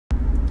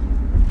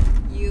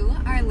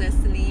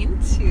listening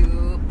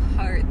to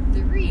part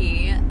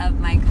 3 of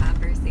my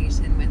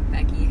conversation with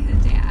Becky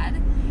Haddad,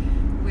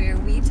 where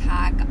we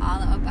talk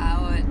all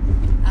about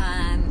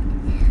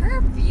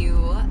her view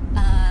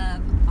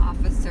of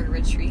officer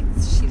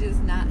retreats. She does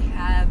not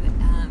have,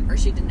 or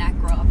she did not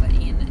grow up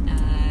in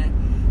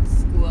a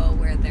school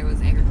where there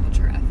was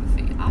agriculture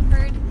FFA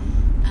offered.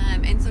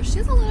 And so she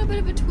has a little bit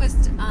of a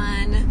twist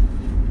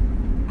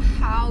on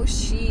how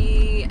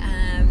she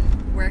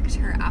worked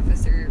her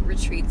officer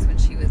retreats when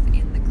she was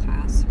in the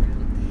classroom.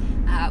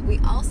 We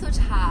also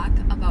talk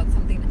about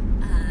something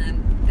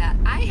that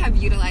I have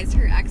utilized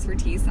her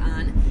expertise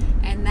on,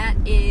 and that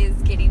is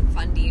getting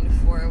funding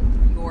for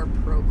your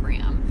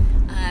program.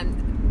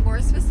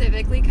 More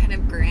specifically, kind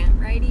of grant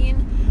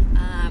writing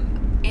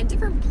and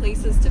different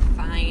places to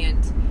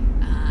find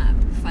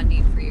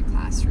funding for your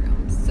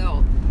classroom.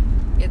 So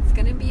it's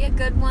going to be a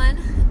good one.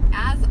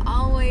 As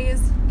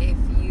always, if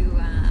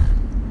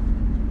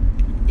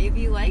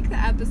you like the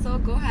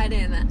episode, go ahead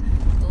and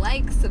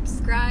like,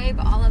 subscribe,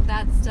 all of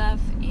that stuff,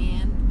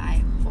 and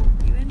I hope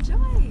you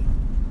enjoy.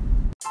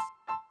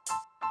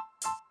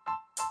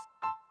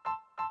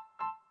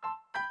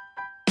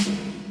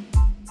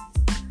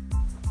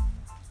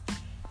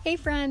 Hey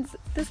friends,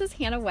 this is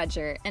Hannah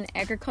Wedger, an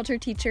agriculture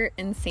teacher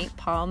in St.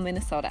 Paul,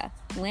 Minnesota,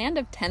 land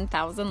of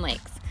 10,000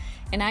 lakes,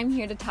 and I'm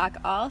here to talk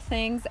all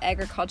things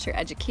agriculture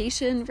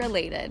education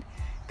related.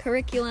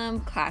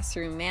 Curriculum,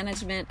 classroom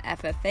management,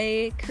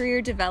 FFA,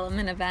 career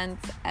development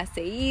events,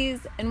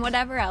 SAEs, and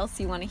whatever else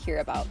you want to hear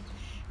about.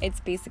 It's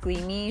basically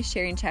me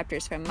sharing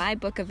chapters from my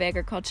book of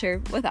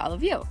agriculture with all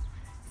of you.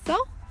 So,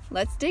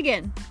 let's dig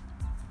in.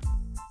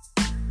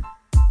 I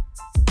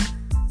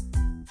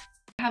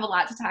have a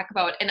lot to talk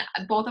about, and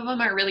both of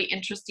them are really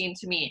interesting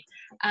to me.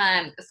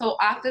 So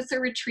officer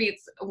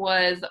retreats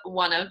was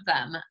one of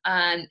them,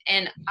 and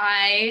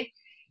I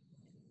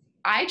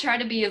try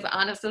to be as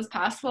honest as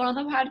possible on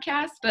the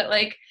podcast, but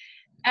like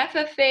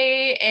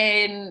FFA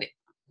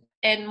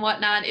and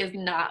whatnot is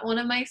not one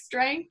of my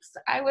strengths,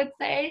 I would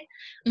say.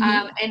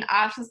 And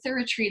officer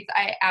retreats,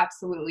 I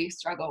absolutely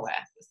struggle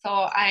with.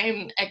 So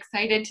I'm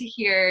excited to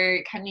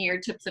hear kind of your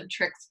tips and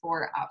tricks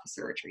for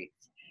officer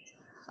retreats.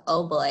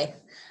 Oh boy.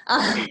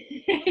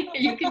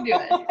 You can do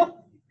it.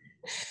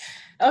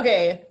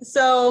 Okay.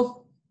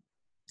 So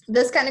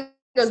this kind of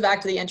goes back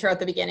to the intro at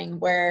the beginning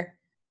where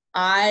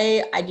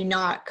I do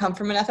not come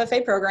from an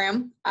FFA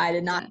program. I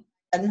did not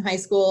in high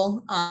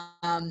school.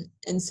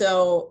 And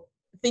so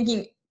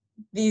thinking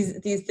these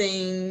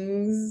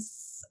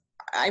things,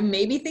 I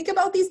maybe think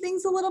about these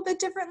things a little bit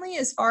differently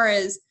as far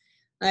as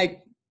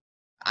like,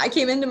 I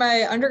came into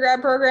my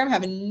undergrad program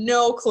having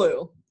no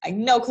clue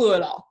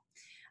at all.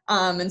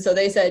 And so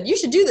they said, you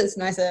should do this.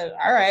 And I said,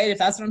 all right, if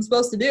that's what I'm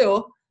supposed to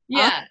do.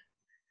 Yeah.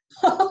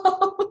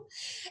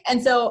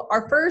 And so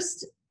our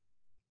first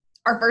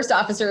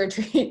officer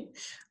retreat,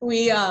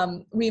 we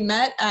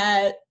met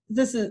at,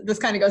 this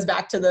kind of goes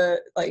back to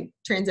the like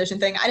transition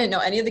thing. I didn't know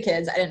any of the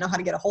kids. I didn't know how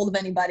to get a hold of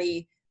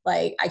anybody.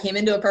 Like I came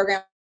into a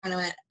program and I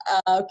went,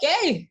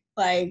 okay,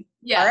 like,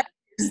 all right,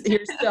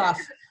 here's stuff.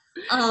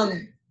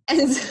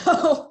 And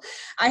so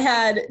I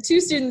had 2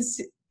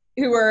 students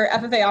who were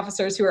FFA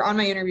officers who were on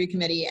my interview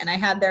committee, and I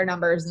had their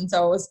numbers. And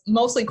so I was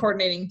mostly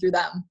coordinating through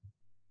them.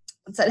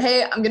 I said,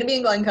 hey, I'm going to be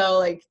in Glencoe.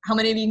 Like, how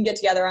many of you can get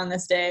together on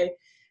this day?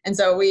 And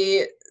so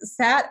we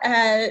sat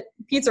at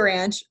Pizza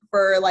Ranch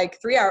for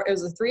like 3 hours. It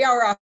was a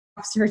 3-hour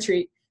officer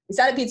retreat. We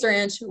sat at Pizza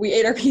Ranch. We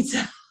ate our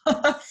pizza.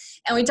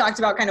 And we talked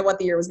about kind of what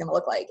the year was going to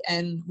look like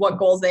and what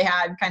goals they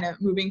had kind of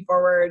moving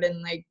forward.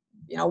 And like,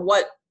 you know,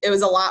 it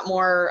was a lot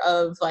more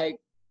of like,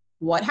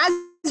 what has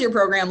your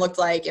program looked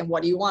like and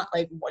what do you want?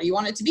 Like, what do you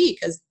want it to be?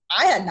 Because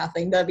I had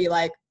nothing to be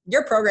like,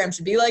 your program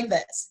should be like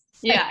this.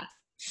 Yeah.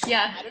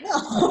 Yeah. I don't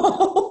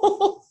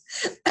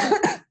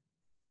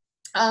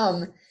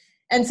know.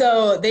 And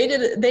so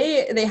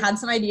they had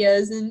some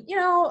ideas, and, you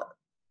know,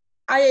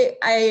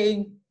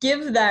 I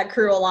give that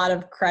crew a lot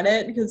of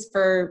credit because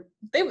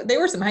they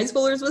were some high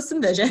schoolers with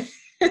some vision.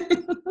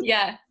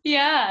 Yeah.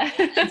 Yeah.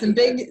 some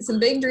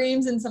big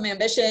dreams and some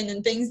ambition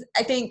and things.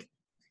 I think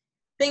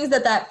things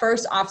that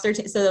first officer,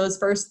 so those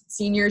first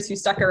seniors who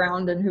stuck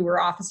around and who were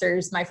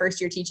officers my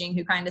first year teaching,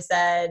 who kind of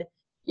said,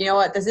 you know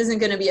what, this isn't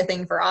going to be a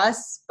thing for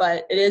us,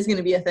 but it is going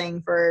to be a thing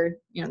for,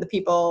 you know, the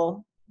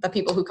people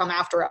who come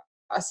after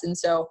us. And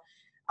so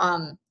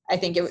I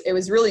think it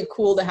was really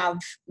cool to have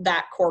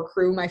that core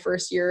crew my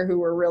first year who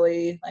were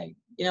really like,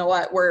 you know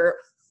what,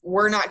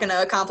 we're not going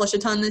to accomplish a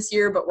ton this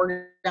year, but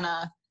we're going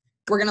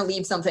to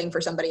leave something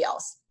for somebody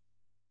else.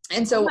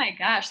 And so, oh my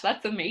gosh,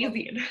 that's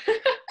amazing.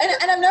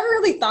 and I've never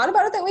really thought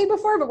about it that way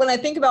before, but when I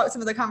think about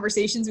some of the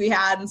conversations we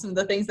had and some of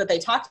the things that they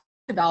talked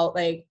about,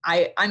 like,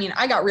 I mean,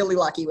 I got really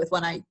lucky with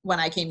when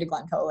I came to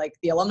Glencoe. Like,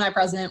 the alumni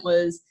president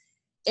was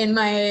in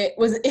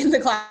the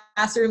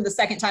classroom the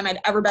second time I'd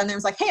ever been there. I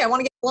was like, hey, I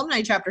want to get an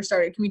alumni chapter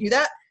started. Can we do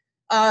that?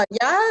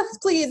 Yeah,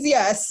 please.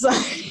 Yes.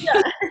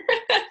 Yeah.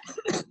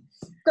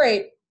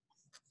 Great.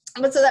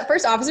 But so that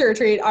first officer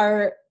retreat,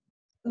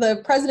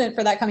 the president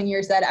for that coming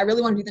year said, I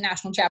really want to do the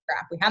national chapter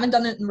app. We haven't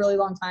done it in a really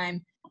long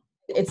time.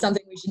 It's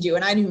something we should do.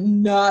 And I knew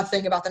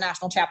nothing about the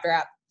National Chapter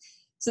app.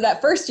 So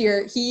that first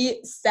year, he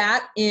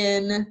sat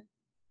in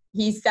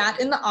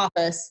the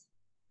office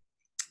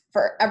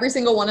for every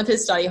single one of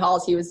his study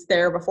halls. He was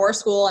there before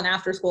school and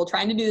after school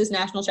trying to do this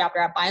National Chapter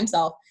app by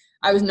himself.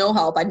 I was no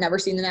help. I'd never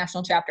seen the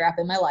National Chapter app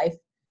in my life.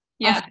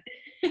 Yeah.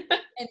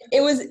 And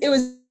it was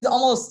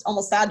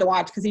almost sad to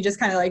watch, because he just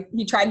kind of like,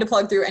 he tried to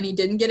plug through and he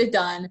didn't get it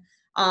done.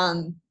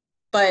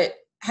 But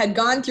had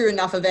gone through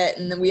enough of it,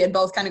 and then we had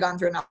both kind of gone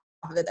through enough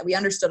of it that we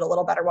understood a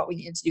little better what we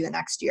needed to do the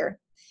next year.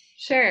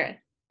 Sure.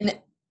 And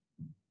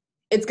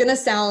it's going to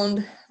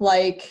sound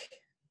like,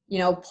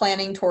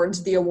 planning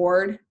towards the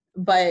award,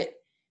 but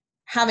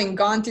having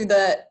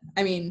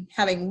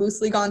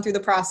loosely gone through the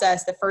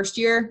process the first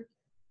year,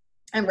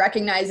 I'm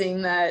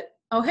recognizing that,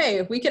 oh, hey,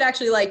 if we could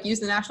actually like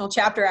use the National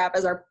Chapter app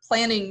as our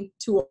planning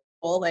tool,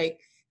 like,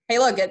 hey,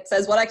 look, it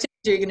says what activities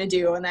you're going to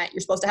do and that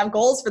you're supposed to have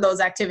goals for those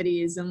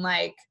activities. And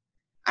like,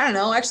 I don't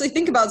know, actually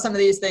think about some of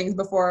these things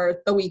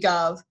before the week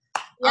of.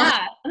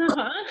 Yeah.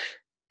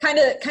 Kind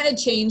of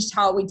changed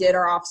how we did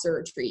our officer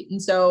retreat.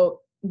 And so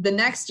the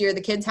next year,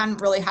 the kids hadn't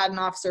really had an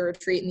officer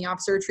retreat, and the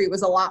officer retreat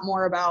was a lot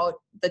more about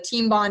the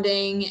team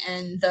bonding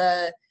and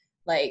the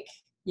like,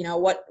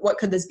 what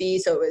could this be?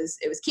 So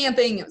it was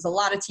camping. It was a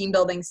lot of team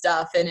building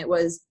stuff. And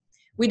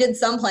we did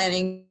some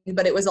planning,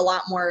 but it was a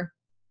lot more,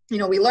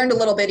 we learned a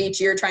little bit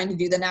each year trying to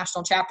do the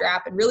National Chapter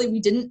app. And really,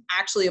 we didn't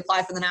actually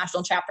apply for the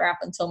National Chapter app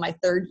until my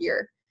third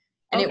year.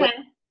 And It was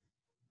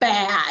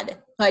bad,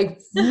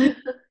 like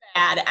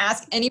bad.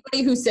 Ask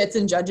anybody who sits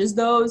and judges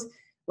those.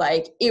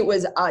 Like, it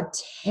was a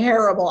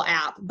terrible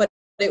app, but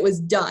it was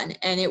done.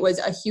 And it was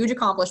a huge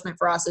accomplishment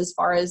for us as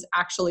far as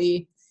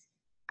actually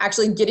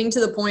getting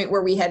to the point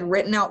where we had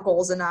written out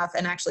goals enough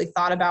and actually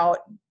thought about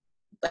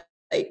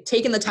like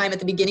taking the time at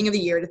the beginning of the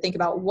year to think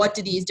about what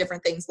do these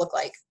different things look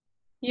like.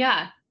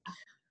 Yeah.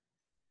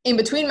 In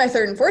between my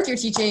third and fourth year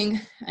teaching,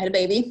 I had a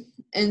baby.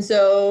 And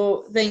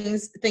so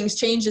things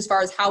changed as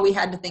far as how we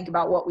had to think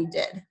about what we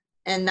did.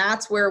 And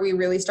that's where we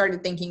really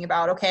started thinking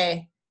about,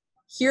 okay,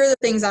 here are the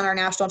things on our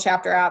National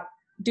Chapter app.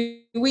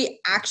 Do we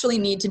actually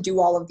need to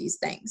do all of these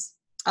things?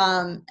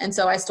 And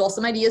so I stole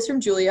some ideas from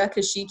Julia,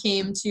 because she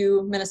came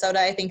to Minnesota,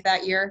 I think,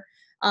 that year.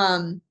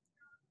 And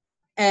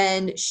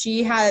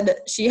she had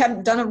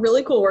done a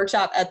really cool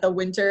workshop at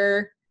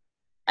Winter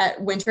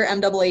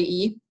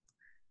MAAE,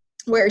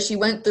 where she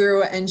went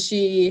through and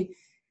she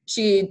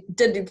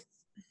did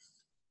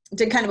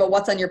kind of a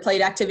what's on your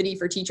plate activity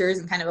for teachers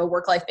and kind of a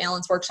work-life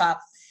balance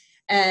workshop.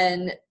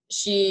 And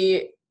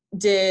she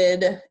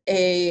did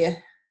a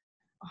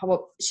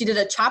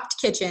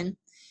chopped kitchen.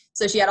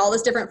 So she had all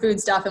this different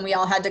food stuff, and we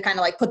all had to kind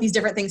of like put these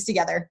different things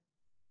together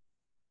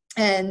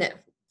and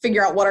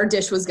figure out what our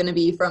dish was going to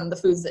be from the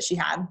foods that she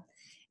had.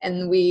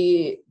 And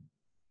we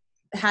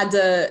had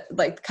to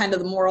like, kind of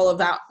the moral of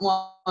that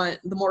one,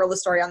 the moral of the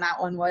story on that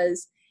one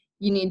was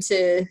you need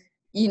to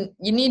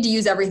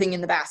use everything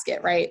in the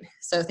basket, right?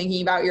 So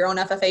thinking about your own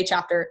FFA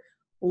chapter,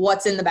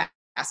 what's in the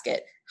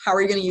basket? How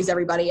are you going to use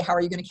everybody? How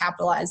are you going to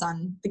capitalize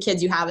on the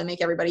kids you have and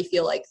make everybody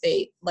feel like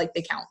they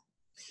count?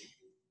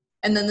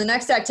 And then the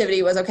next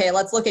activity was, okay,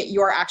 let's look at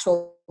your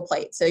actual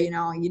plate. So,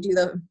 you do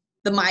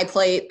the My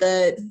Plate,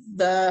 I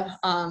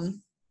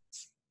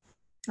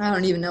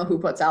don't even know who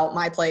puts out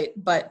My Plate,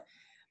 but,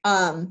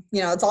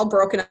 it's all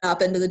broken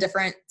up into the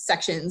different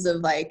sections of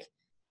like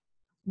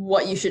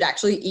what you should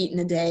actually eat in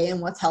a day and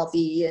what's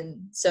healthy.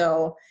 And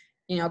so,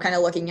 kind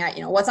of looking at,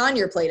 what's on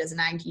your plate as an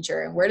ag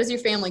teacher, and where does your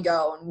family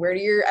go, and where do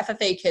your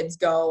FFA kids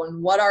go,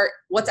 and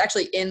what's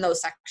actually in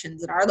those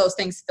sections, and are those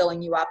things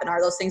filling you up, and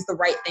are those things the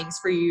right things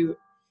for you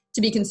to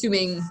be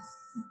consuming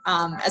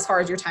as far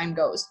as your time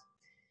goes.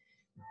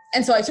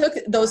 And so I took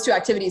those two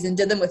activities and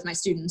did them with my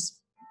students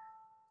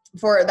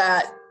for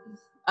that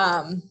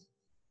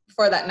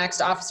next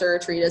officer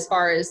retreat, as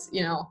far as,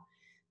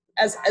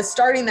 as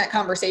starting that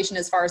conversation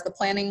as far as the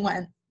planning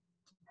went.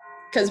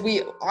 Because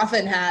we'd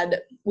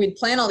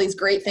plan all these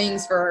great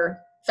things for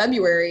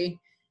February,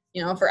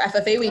 for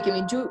FFA week, and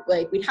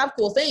we'd have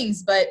cool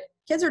things, but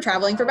kids were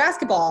traveling for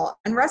basketball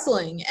and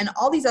wrestling and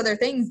all these other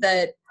things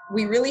that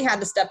we really had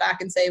to step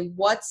back and say,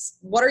 what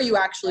are you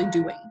actually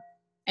doing?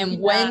 And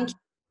when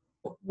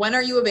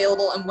are you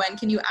available, and when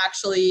can you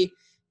actually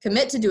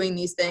commit to doing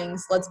these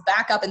things? Let's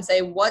back up and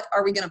say, what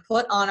are we going to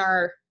put on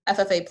our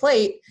FFA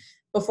plate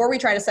before we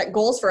try to set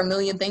goals for a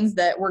million things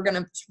that we're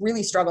going to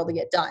really struggle to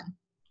get done?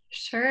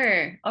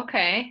 Sure.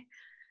 Okay.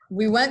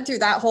 We went through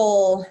that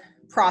whole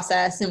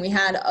process, and we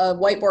had a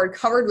whiteboard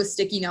covered with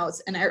sticky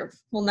notes, and I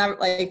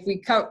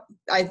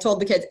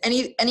told the kids,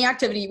 any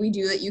activity we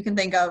do that you can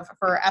think of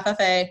for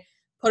FFA,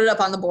 put it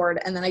up on the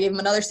board. And then I gave them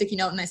another sticky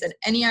note, and I said,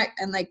 I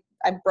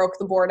broke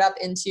the board up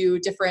into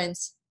different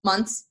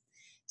months.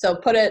 So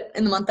put it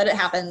in the month that it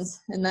happens.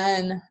 And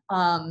then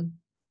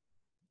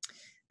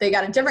they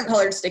got a different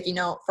colored sticky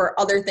note for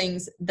other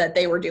things that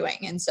they were doing.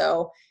 And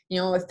so,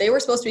 if they were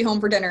supposed to be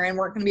home for dinner and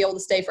weren't going to be able to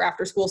stay for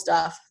after school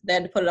stuff, they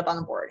had to put it up on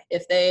the board.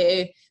 If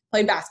they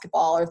played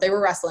basketball or if they were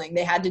wrestling,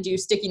 they had to do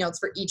sticky notes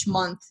for each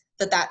month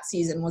that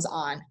season was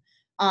on.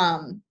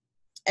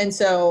 And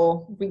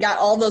so we got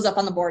all those up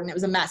on the board and it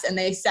was a mess. And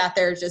they sat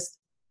there just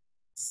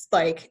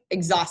like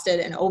exhausted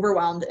and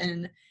overwhelmed.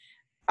 And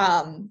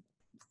I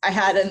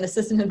had an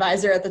assistant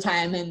advisor at the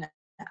time and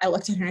I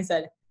looked at her and I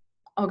said,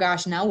 oh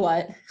gosh, now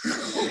what? We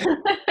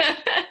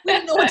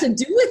didn't know what to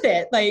do with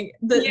it. Like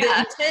the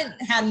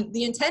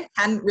intent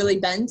hadn't really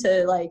been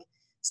to like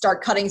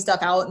start cutting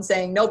stuff out and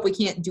saying, nope, we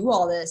can't do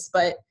all this.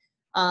 But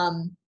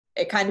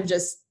it kind of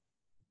just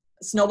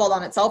snowballed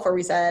on itself where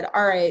we said,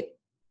 all right,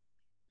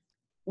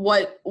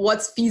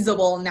 what's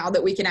feasible now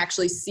that we can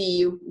actually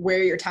see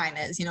where your time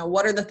is? You know,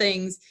 what are the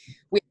things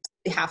we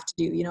have to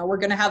do? You know, we're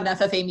going to have an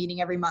FFA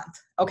meeting every month.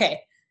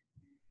 Okay.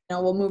 You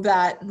know, we'll move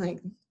that. Like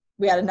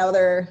we had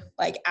another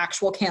like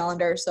actual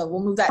calendar. So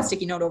we'll move that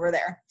sticky note over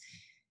there.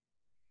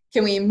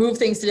 Can we move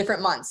things to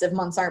different months if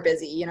months aren't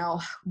busy? You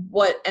know,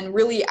 and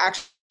really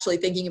actually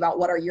thinking about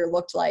what our year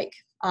looked like,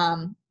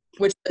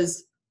 which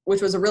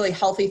was a really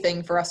healthy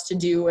thing for us to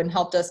do and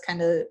helped us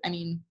kind of, I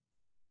mean,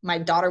 my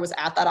daughter was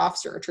at that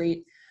officer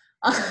retreat.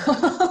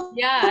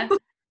 Yeah.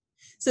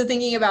 So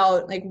thinking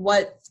about like,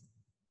 what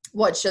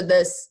should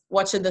this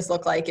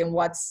look like and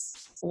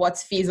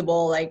what's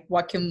feasible? Like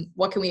what can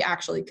we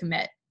actually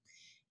commit?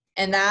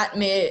 And that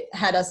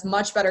had us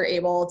much better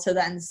able to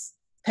then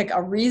pick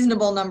a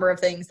reasonable number of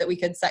things that we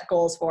could set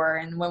goals for.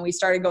 And when we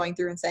started going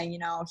through and saying, you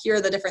know, here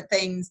are the different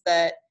things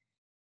that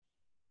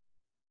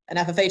an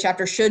FFA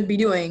chapter should be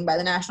doing by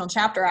the national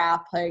chapter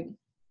app, like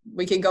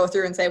we could go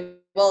through and say,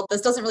 well,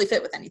 this doesn't really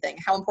fit with anything.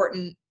 How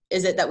important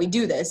is it that we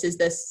do this? Is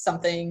this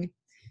something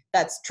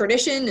that's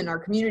tradition and our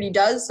community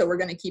does, so we're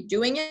going to keep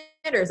doing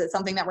it? Or is it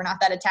something that we're not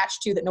that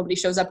attached to that nobody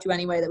shows up to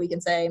anyway that we can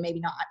say maybe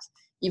not,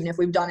 even if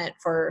we've done it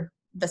for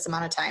this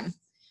amount of time?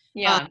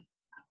 Yeah.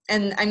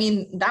 And I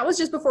mean, that was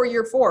just before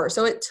year 4.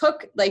 So it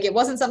took, like, it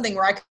wasn't something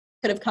where I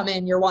could have come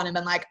in year 1 and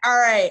been like, all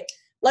right,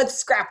 let's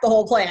scrap the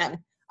whole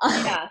plan.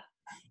 Yeah.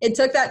 It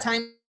took that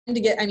time to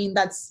get, I mean,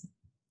 that's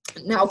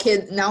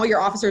now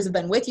your officers have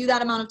been with you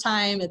that amount of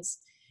time. It's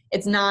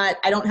not,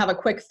 I don't have a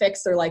quick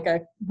fix or like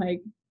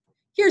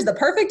here's the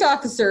perfect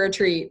officer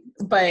retreat,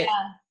 but,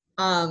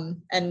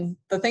 and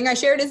the thing I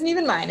shared isn't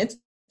even mine. It's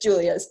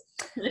Julia's.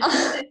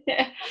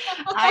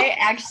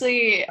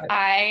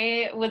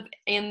 I was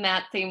in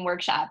that same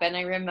workshop and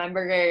I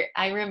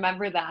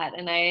remember that,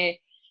 and I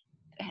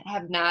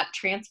have not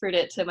transferred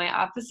it to my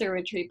officer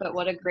retreat, but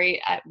what a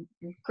great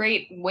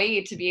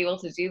way to be able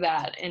to do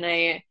that.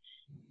 And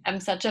I'm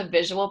such a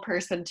visual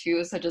person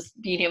too. So just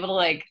being able to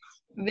like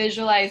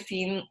visualize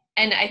seeing,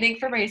 and I think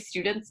for my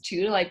students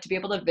too, like to be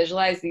able to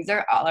visualize these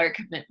are all our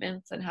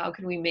commitments and how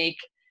can we make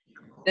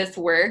this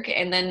work.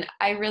 And then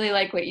I really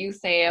like what you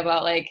say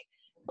about like,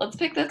 let's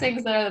pick the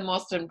things that are the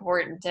most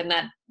important and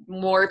that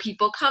more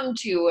people come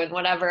to, and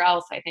whatever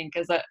else I think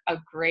is a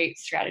great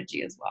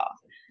strategy as well.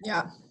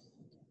 Yeah.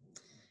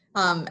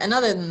 And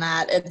other than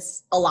that,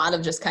 it's a lot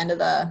of just kind of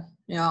the,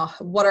 you know,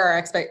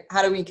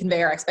 how do we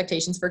convey our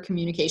expectations for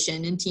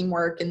communication and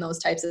teamwork and those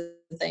types of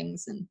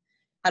things? And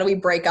how do we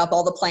break up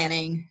all the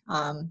planning?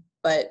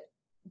 But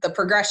the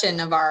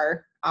progression of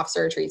our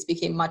officer retreats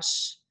became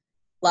much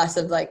less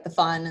of like the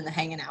fun and the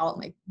hanging out.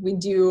 Like we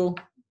do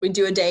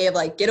a day of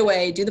like, get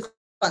away, do the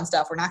fun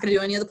stuff. We're not going to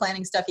do any of the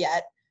planning stuff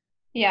yet.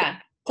 Yeah.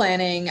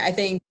 Planning. I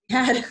think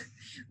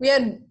we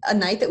had a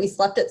night that we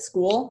slept at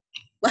school.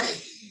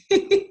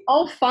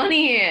 Oh,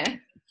 funny.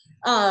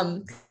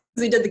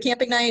 We did the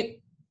camping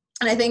night,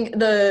 and I think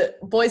the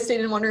boys stayed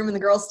in one room and the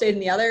girls stayed in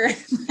the other.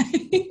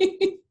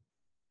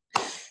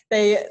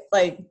 They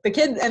like the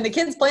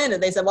kids planned it.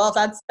 They said, well, if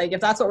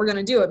that's what we're going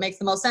to do, it makes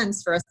the most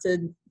sense for us to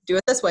do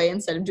it this way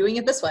instead of doing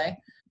it this way.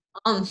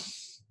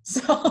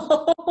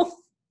 So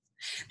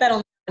that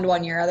only happened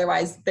 1 year.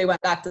 Otherwise they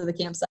went back to the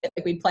campsite.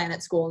 Like we'd plan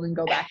at school and then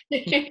go back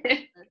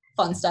to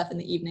fun stuff in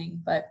the evening.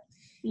 But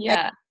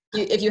yeah,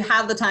 if you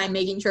have the time,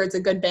 making sure it's a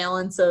good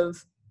balance of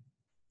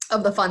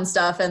the fun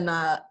stuff and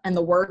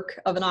the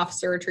work of an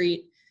officer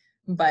retreat.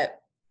 But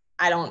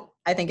I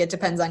think it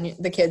depends on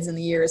the kids in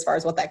the year as far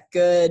as what that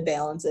good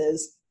balance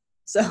is.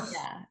 So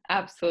yeah,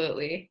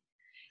 absolutely.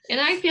 And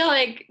I feel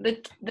like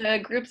the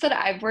groups that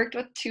I've worked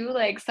with too,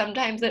 like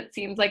sometimes it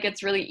seems like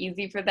it's really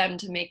easy for them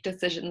to make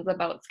decisions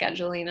about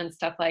scheduling and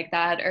stuff like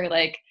that, or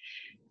like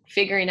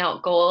figuring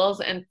out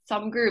goals. And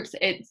some groups,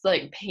 it's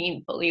like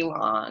painfully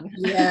long.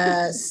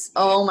 Yes.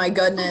 Oh my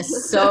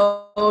goodness.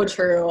 So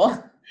true.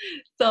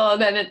 So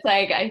then it's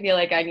like, I feel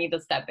like I need to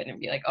step in and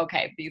be like,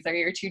 okay, these are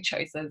your 2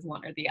 choices,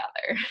 one or the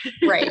other.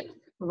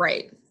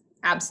 Right.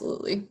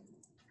 Absolutely.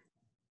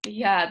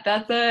 Yeah,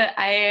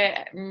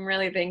 I am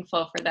really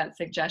thankful for that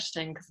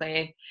suggestion, because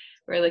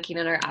we're looking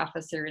at our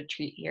officer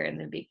retreat here in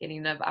the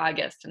beginning of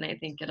August, and I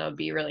think it'll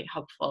be really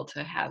helpful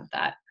to have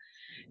that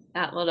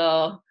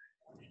little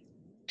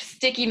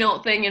sticky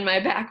note thing in my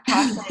back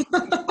pocket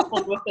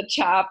coupled with the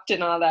Chopped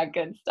and all that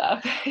good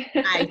stuff.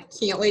 I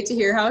can't wait to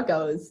hear how it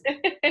goes.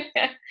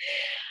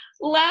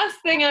 Last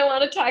thing I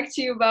want to talk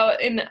to you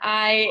about, and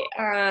I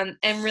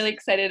am really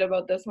excited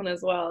about this one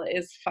as well,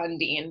 is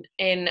funding.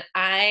 And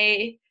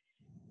I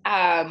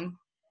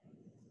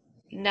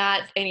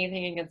not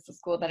anything against the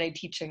school that I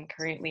teach in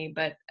currently,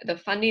 but the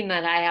funding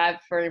that I have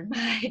for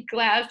my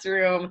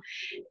classroom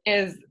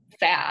is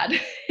sad.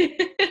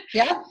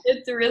 Yeah.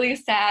 It's really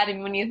sad.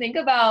 And when you think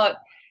about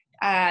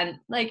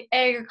like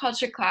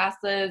agriculture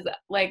classes,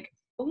 like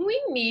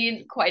we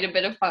need quite a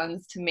bit of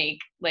funds to make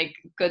like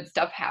good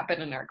stuff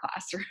happen in our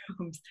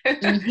classrooms.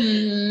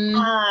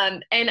 And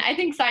I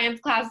think science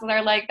classes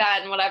are like that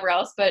and whatever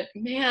else, but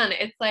man,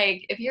 it's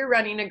like if you're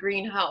running a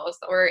greenhouse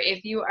or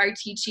if you are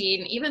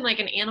teaching even like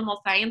an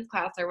animal science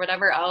class or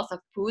whatever else,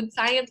 a food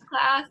science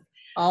class.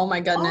 Oh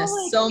my goodness.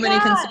 Oh my so many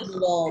gosh.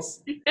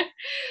 consumables.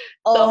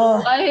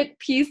 So what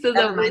pieces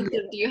never of mind.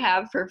 wisdom do you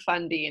have for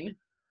funding?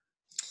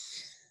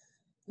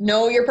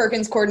 Know your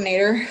Perkins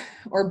coordinator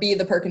or be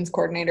the Perkins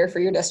coordinator for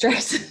your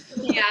district.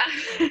 Yeah.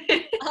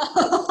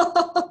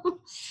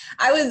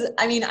 I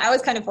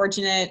was kind of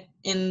fortunate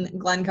in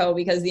Glencoe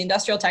because the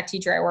industrial tech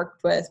teacher I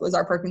worked with was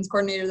our Perkins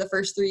coordinator the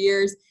first 3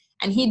 years,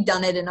 and he'd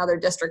done it in other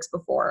districts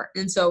before.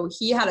 And so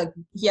he had a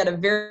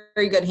very,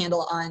 very good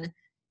handle on,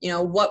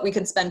 what we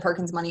could spend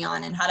Perkins money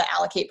on and how to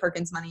allocate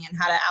Perkins money and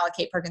how to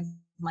allocate Perkins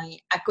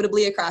money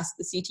equitably across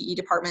the CTE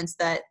departments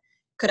that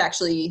could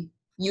actually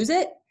use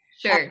it.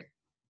 Sure.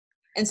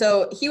 And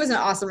so he was an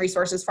awesome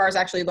resource as far as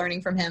actually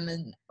learning from him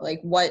and like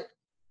what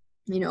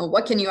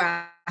can you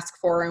ask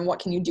for and what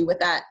can you do with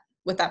that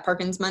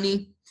Perkins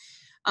money.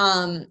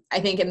 I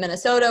think in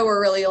Minnesota, we're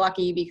really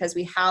lucky because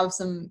we have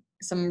some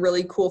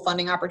really cool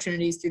funding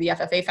opportunities through the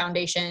FFA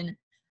Foundation,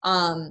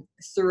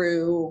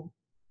 through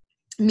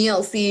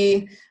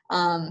MELC,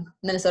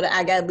 Minnesota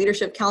Ag Ed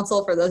Leadership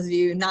Council, for those of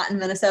you not in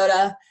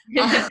Minnesota,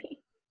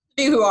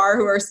 who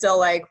are still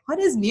like, what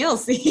is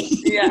MELC?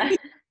 Yeah.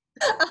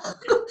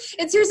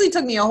 It seriously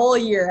took me a whole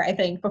year, I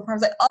think, before I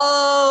was like,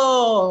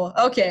 oh,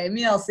 okay,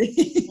 MELC.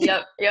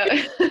 Yep.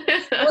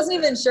 I wasn't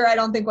even sure, I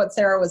don't think, what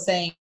Sarah was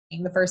saying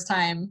the first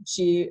time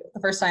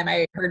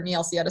I heard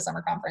MELC at a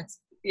summer conference.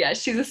 Yeah,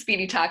 she's a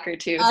speedy talker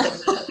too.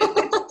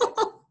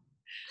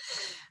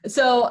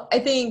 So I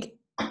think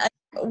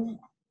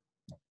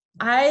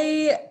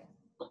I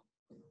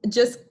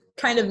just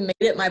kind of made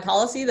it my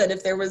policy that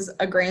if there was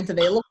a grant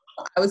available,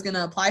 I was going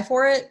to apply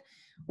for it,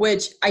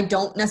 which I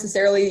don't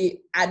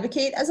necessarily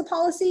advocate as a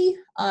policy,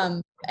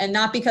 and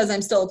not because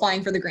I'm still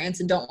applying for the grants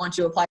and don't want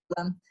you to apply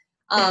for them,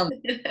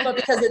 but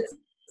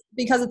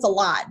because it's a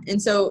lot.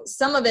 And so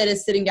some of it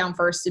is sitting down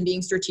first and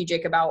being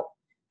strategic about,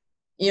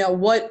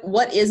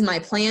 what is my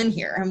plan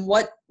here and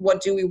what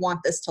do we want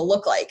this to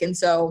look like? And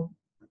so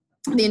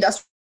the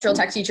industrial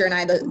tech teacher and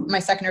I, my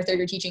second or third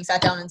year teaching,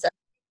 sat down and said,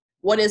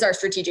 what is our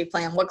strategic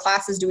plan? What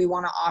classes do we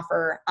want to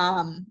offer?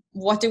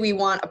 What do we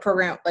want a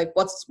program, like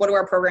what do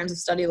our programs of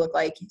study look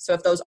like? So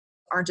if those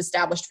aren't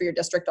established for your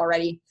district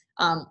already,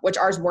 which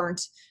ours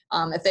weren't,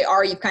 if they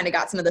are, you've kind of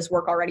got some of this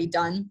work already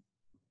done.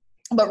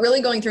 But really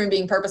going through and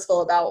being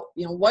purposeful about,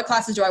 what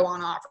classes do I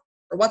want to offer?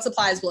 Or what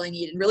supplies will I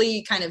need? And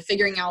really kind of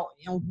figuring out,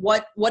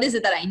 what is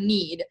it that I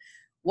need?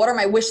 What are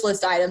my wish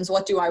list items?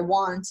 What do I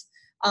want?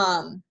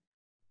 And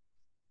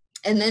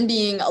then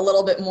being a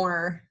little bit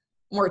more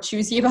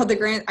choosy about the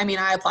grant. I mean,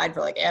 I applied for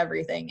like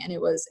everything and it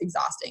was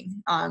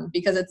exhausting,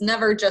 because it's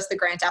never just the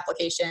grant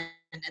application.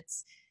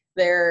 It's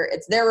their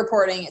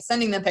reporting, it's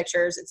sending them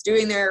pictures, it's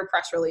doing their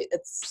press release.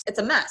 It's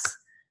a mess.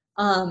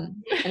 And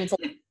it's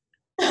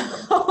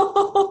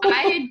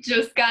I had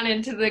just gone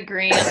into the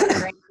grant,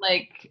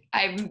 like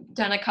I've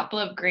done a couple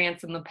of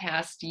grants in the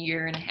past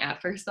year and a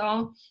half or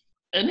so.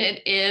 And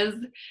it is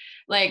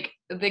like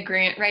the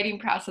grant writing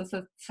process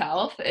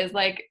itself is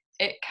like,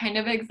 it kind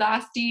of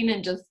exhausting,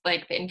 and just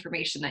like the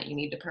information that you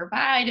need to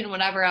provide and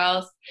whatever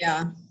else.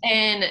 Yeah.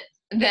 And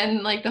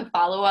then like the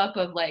follow-up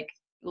of like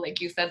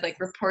you said, like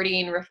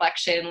reporting,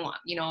 reflection,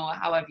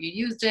 how have you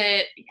used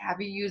it? Have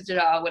you used it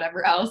all?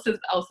 Whatever else is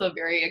also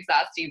very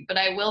exhausting. But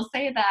I will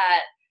say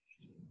that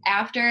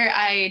after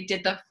I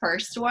did the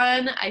first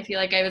one, I feel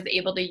like I was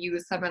able to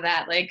use some of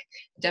that like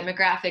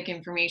demographic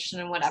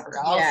information and whatever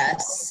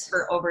else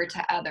for over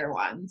to other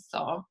ones.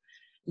 So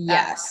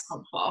that's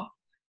helpful.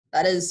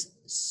 That is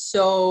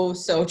so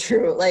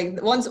true. Like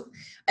one of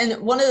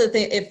the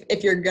things,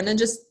 if you're going to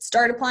just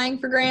start applying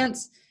for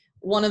grants,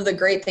 one of the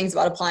great things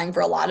about applying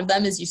for a lot of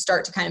them is you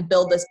start to kind of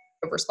build this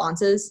of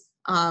responses.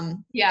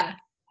 Yeah.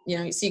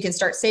 So you can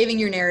start saving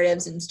your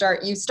narratives and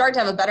you start to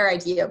have a better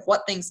idea of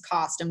what things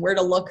cost and where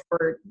to look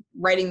for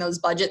writing those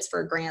budgets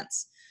for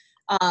grants.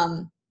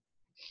 I'm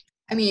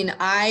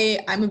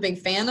a big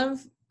fan of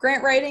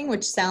grant writing,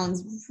 which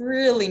sounds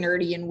really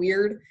nerdy and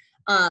weird.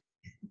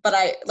 But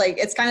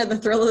it's kind of the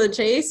thrill of the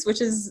chase,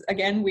 which is,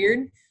 again,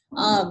 weird.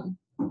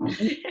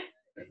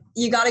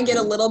 You got to get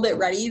a little bit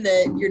ready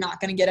that you're not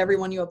going to get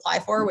everyone you apply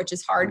for, which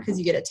is hard because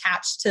you get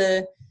attached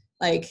to,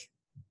 they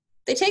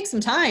take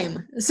some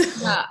time. So,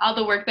 yeah, all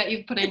the work that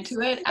you've put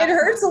into it. It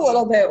hurts a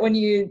little bit when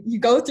you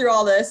go through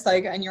all this,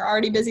 and you're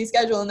already busy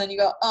schedule, and then you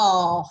go,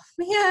 oh,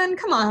 man,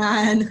 come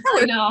on.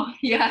 I know,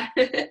 yeah.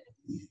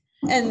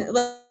 And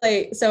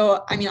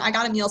so, I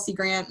got a MELC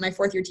grant my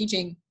fourth year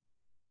teaching,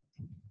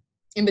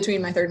 in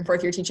between my third and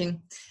fourth year teaching.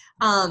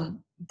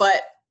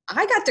 But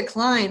I got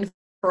declined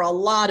for a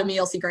lot of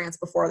MELC grants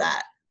before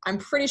that. I'm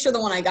pretty sure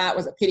the one I got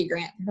was a pity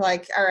grant. They're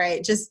like, all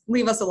right, just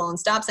leave us alone.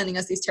 Stop sending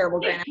us these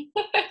terrible grants.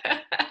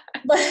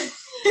 But,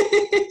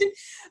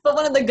 but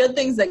one of the good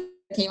things that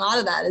came out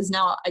of that is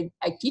now I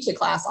teach a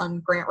class on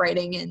grant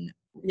writing and,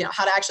 you know,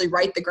 how to actually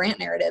write the grant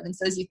narrative. And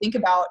so as you think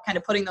about kind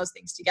of putting those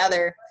things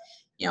together,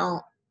 you know,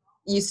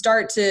 you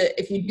start to,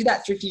 if you do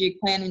that strategic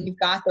plan and you've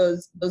got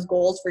those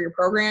goals for your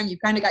program, you've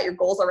kind of got your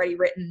goals already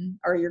written,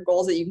 or your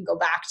goals that you can go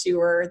back to,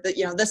 or that,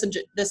 you know,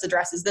 this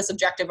addresses this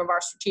objective of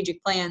our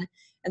strategic plan.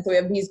 And so we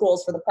have these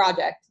goals for the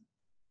project.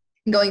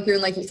 Going through,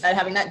 and like you said,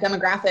 having that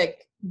demographic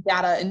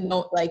data and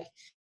note, like,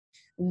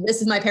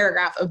 this is my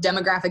paragraph of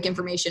demographic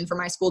information for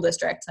my school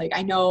district. Like,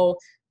 I know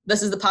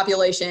this is the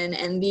population,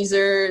 and this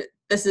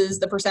is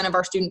the percent of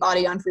our student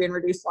body on free and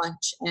reduced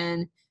lunch,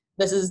 and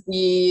this is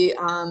the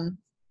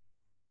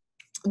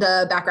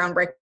background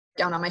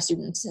breakdown on my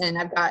students. And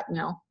I've got, you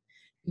know,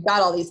 you've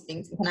got all these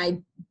things. Can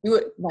I do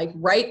it? Like,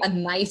 write a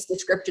nice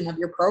description of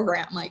your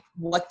program. Like,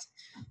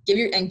 give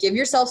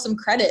yourself some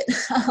credit.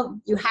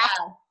 You have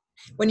to,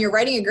 when you're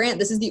writing a grant,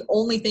 this is the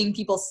only thing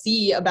people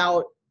see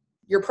about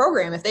your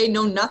program. If they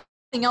know nothing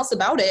else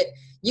about it,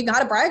 you got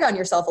to brag on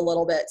yourself a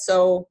little bit.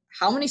 So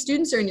how many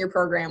students are in your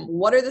program?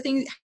 What are the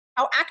things,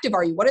 how active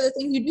are you? What are the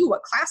things you do?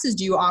 What classes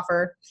do you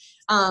offer?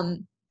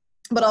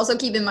 But also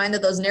keep in mind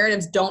that those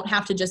narratives don't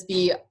have to just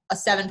be a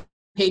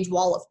 7-page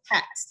wall of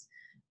text.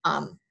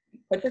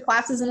 Put your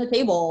classes in a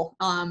table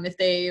if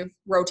they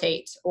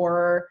rotate,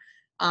 or,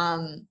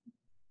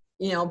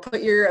 you know,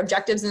 put your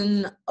objectives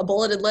in a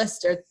bulleted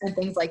list and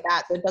things like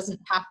that. So it doesn't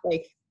have to,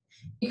 like,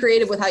 be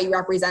creative with how you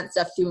represent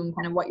stuff too, and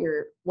kind of what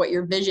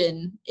your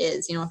vision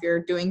is. You know, if you're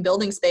doing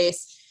building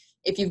space,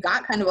 if you've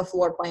got kind of a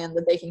floor plan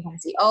that they can kind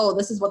of see, oh,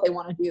 this is what they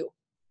want to do.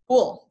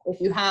 Cool. If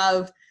you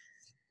have,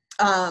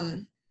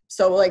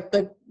 so like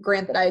the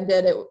grant that I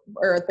did,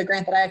 or the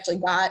grant that I actually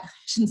got, I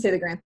shouldn't say the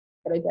grant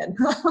that I did.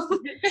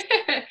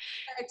 I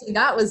actually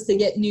got was to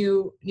get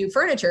new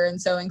furniture.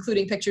 And so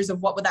including pictures of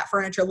what would that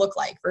furniture look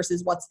like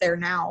versus what's there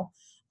now.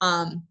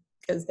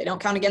 Because they don't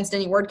count against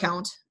any word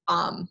count.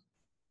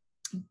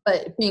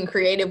 But being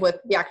creative with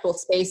the actual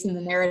space and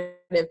the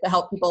narrative to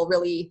help people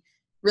really,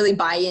 really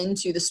buy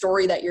into the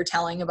story that you're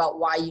telling about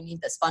why you need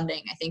this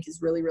funding, I think is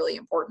really, really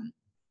important.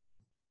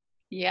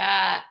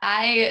 Yeah,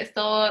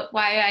 so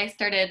why I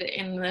started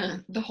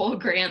in the whole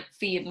grant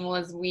scene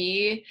was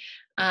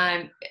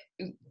I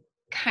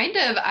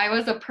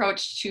was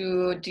approached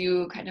to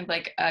do kind of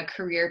like a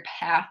career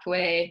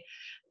pathway,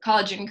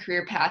 college and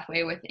career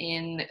pathway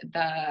within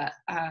the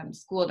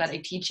school that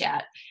I teach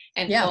at.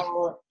 And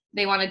so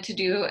they wanted to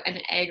do an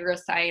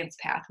agroscience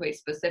pathway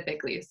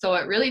specifically. So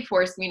it really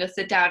forced me to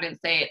sit down and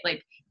say,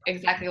 like,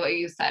 exactly what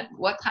you said.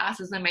 What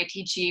classes am I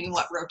teaching?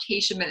 What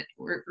rotation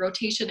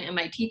am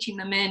I teaching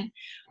them in?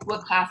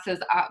 What classes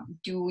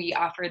do we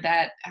offer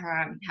that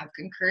have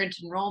concurrent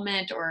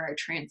enrollment or are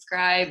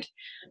transcribed?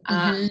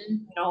 You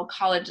know,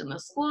 college and the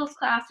schools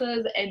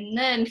classes. And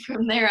then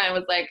from there, I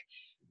was like,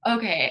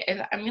 okay, if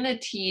I'm going to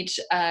teach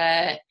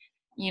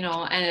you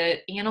know, an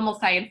animal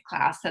science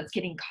class that's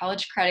getting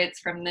college credits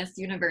from this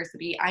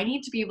university, I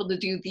need to be able to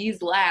do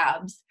these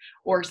labs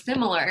or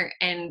similar.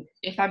 And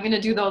if I'm going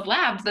to do those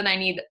labs, then I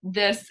need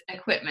this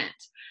equipment.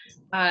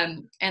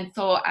 And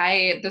so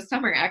this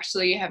summer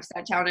actually have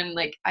sat down and,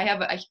 like, I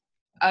have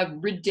a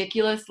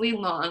ridiculously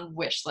long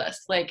wish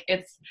list. Like,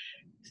 it's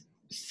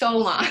so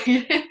long.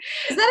 Is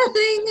that a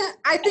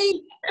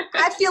thing?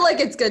 I feel like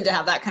it's good to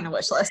have that kind of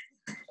wish list.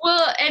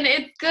 Well, and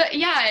it's good.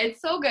 Yeah,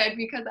 it's so good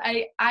because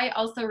I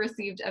also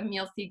received a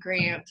MELC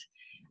grant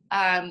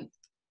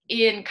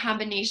in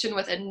combination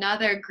with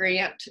another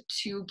grant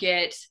to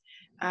get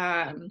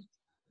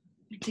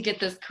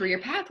this career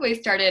pathway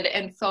started.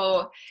 And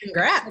so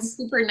congrats. It's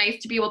super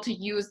nice to be able to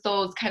use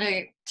those kind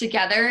of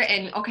together.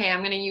 And okay, I'm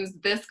going to use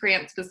this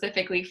grant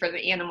specifically for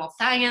the animal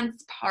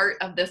science part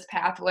of this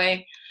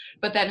pathway,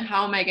 but then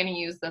how am I going to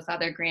use this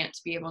other grant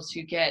to be able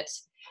to get,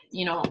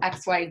 you know,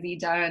 XYZ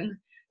done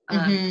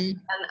and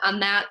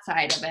on that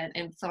side of it.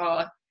 And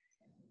so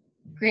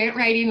grant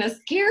writing is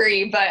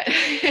scary, but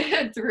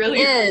it's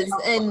really is.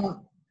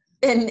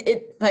 And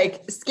it,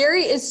 like,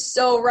 scary is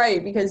so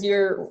right, because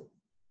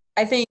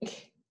I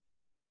think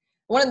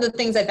one of the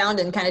things I found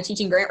in kind of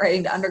teaching grant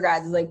writing to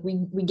undergrads is, like, we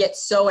get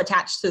so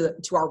attached to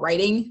our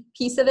writing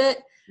piece of it.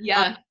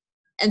 Yeah.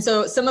 And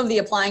so some of the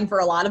applying for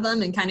a lot of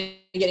them and kind of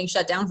getting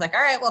shut down is like, all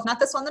right, well, if not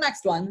this one, the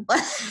next one.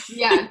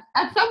 Yeah.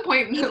 At some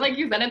point, like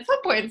you said,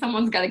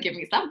 someone's got to give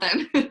me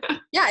something.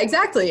 Yeah,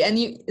 exactly. And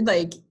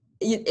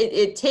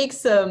it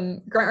takes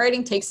grant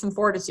writing takes some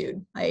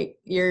fortitude. Like,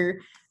 you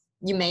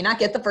may not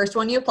get the first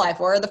one you apply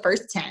for, or the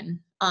first 10.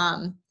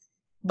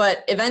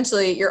 But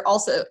eventually you're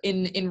also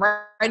in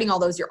writing all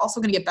those, you're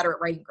also going to get better at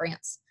writing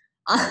grants.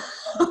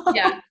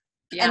 Yeah.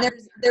 And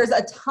there's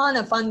a ton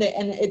of funding,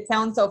 and it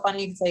sounds so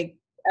funny. It's like,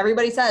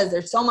 everybody says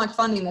there's so much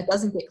funding that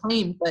doesn't get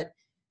claimed, but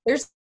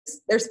there's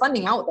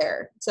funding out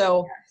there.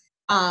 So,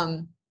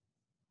 I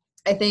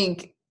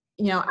think,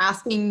 you know,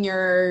 asking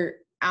your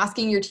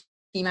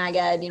team ag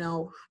ed, you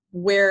know,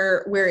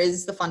 where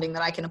is the funding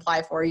that I can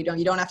apply for? You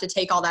don't have to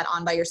take all that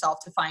on by yourself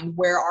to find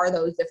where are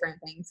those different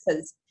things,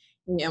 because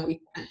we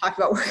talked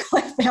about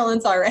work-life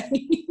balance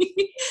already.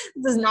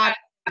 This is not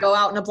go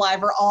out and apply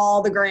for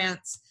all the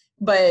grants,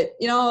 but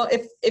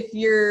if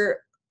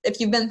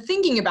you've been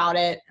thinking about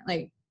it,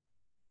 like,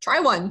 try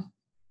one,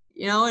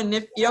 and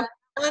if you don't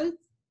get one,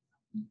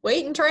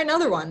 wait and try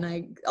another one.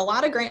 Like, a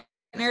lot of grant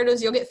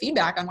narratives, you'll get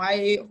feedback on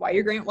why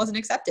your grant wasn't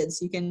accepted,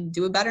 so you can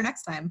do it better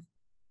next time.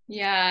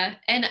 Yeah.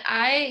 And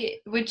I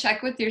would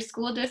check with your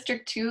school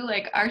district too.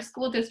 Like, our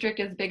school district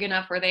is big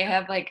enough where they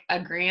have like a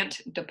grant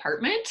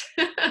department.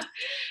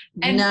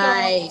 And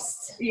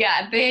nice. So,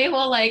 yeah, they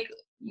will like,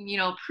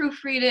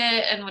 proofread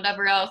it and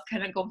whatever else,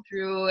 kind of go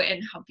through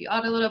and help you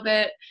out a little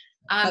bit.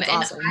 That's and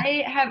awesome.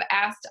 I have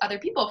asked other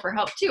people for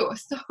help too.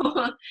 So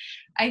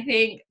I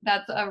think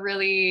that's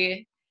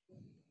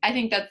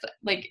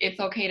like, it's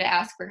okay to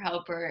ask for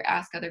help or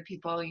ask other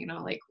people,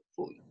 like,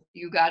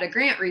 you got a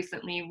grant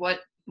recently.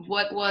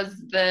 What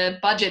was the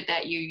budget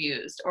that you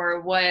used,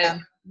 or what,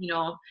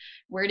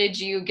 where did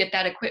you get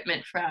that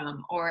equipment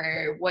from,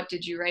 or what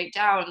did you write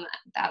down,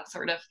 that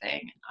sort of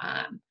thing.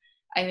 I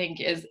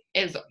think is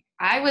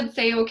I would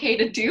say okay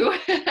to do.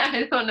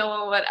 I don't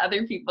know what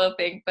other people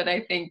think, but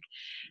I think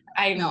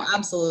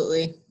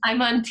absolutely.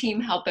 I'm on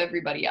team help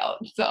everybody out.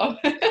 So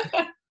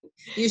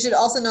you should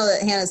also know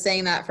that Hannah's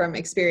saying that from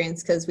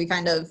experience, because we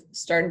kind of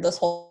started this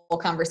whole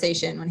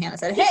conversation when Hannah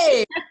said,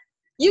 "Hey,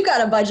 you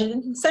got a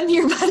budget, send me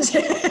your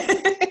budget."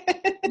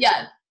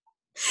 Yes.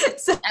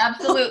 So,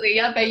 absolutely.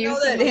 Yep. I know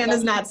that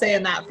Hannah's not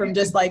saying that from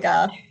just like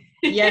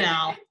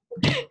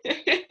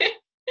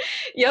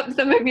Yep.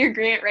 Some of your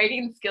grant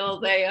writing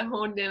skills I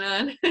honed in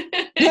on.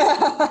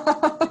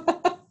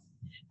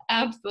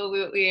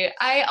 Absolutely.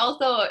 I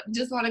also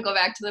just want to go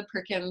back to the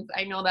Perkins.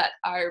 I know that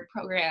our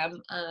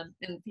program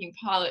in St.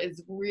 Paul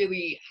is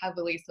really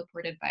heavily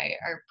supported by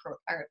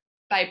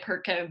by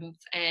Perkins,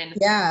 and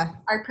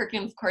our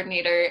Perkins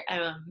coordinator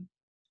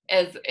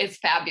is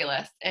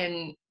fabulous,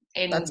 and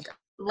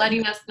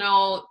letting us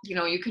know,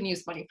 you can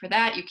use money for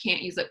that, you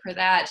can't use it for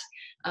that,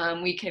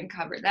 we can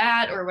cover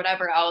that or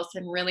whatever else,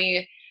 and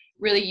really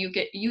you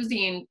get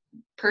using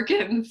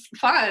Perkins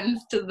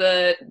funds to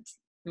the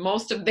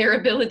most of their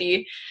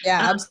ability.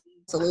 Yeah,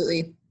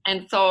 absolutely.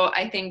 And so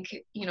I think,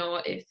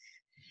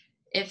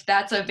 if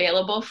that's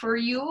available for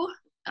you,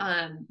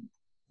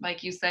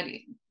 like you said,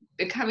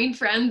 becoming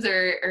friends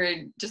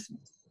or just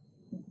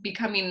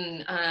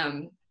becoming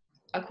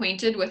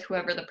acquainted with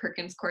whoever the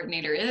Perkins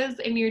coordinator is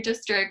in your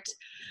district,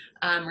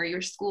 or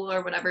your school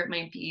or whatever it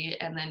might be,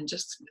 and then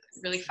just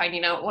really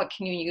finding out what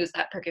can you use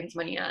that Perkins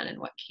money on and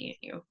what can't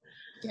you.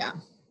 Yeah.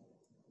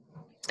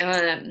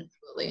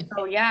 Absolutely.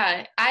 So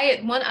yeah,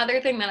 one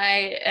other thing that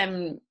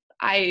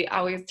I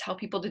always tell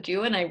people to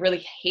do, and I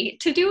really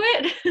hate to do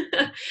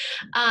it,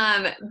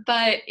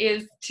 but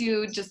is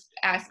to just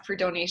ask for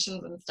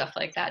donations and stuff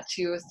like that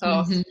too.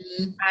 So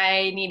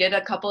I needed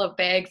a couple of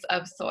bags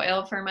of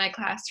soil for my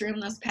classroom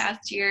this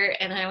past year,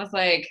 and I was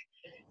like,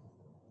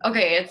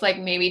 okay, it's like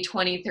maybe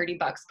 $20-$30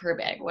 per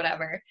bag,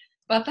 whatever.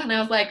 But then I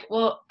was like,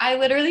 well, I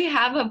literally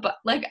have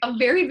a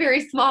very,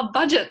 very small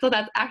budget, so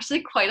that's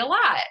actually quite a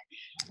lot.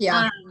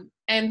 Yeah.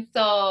 And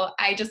so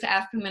I just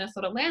asked the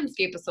Minnesota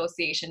Landscape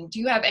Association, do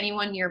you have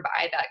anyone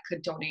nearby that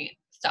could donate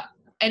stuff?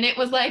 And it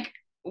was like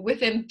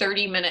within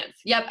 30 minutes.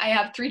 Yep, I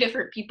have 3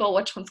 different people.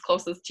 Which one's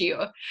closest to you?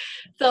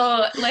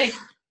 So like,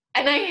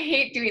 and I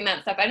hate doing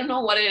that stuff. I don't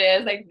know what it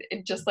is. Like,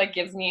 it just like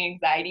gives me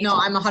anxiety. No,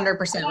 I'm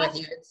 100% with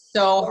you. It's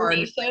so hard.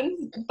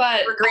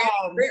 But for grant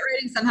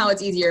writing, somehow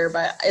it's easier,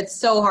 but it's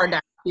so hard to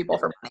ask people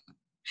for money.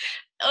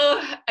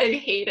 Oh, I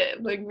hate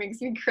it. Like,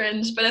 makes me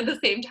cringe. But at the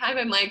same time,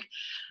 I'm like,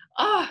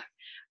 oh,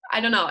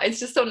 I don't know. It's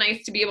just so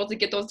nice to be able to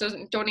get those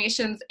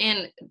donations.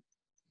 And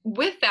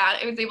with that,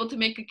 I was able to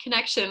make a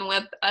connection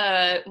with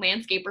a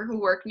landscaper who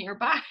worked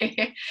nearby. So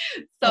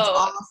that's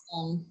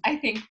awesome. I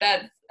think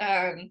that's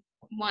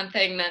one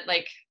thing that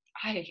like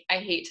I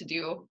hate to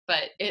do,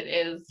 but it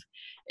is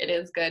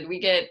good. We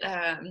get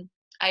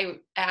I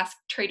asked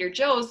Trader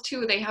Joe's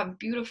too. They have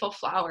beautiful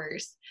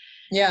flowers.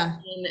 Yeah.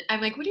 And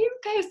I'm like, what do you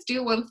guys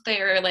do once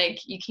they're like,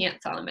 you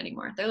can't sell them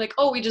anymore? They're like,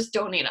 oh, we just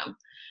donate them.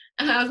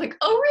 And I was like,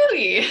 oh,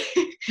 really?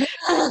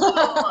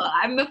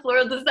 I'm the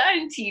floral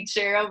design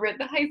teacher over at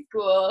the high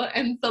school.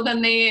 And so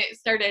then they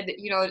started,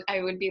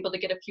 I would be able to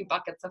get a few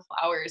buckets of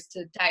flowers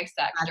to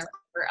dissect. That's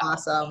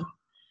awesome.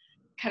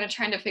 Kind of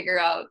trying to figure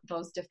out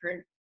those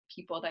different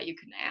people that you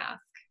can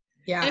ask.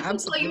 Yeah, and if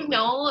absolutely.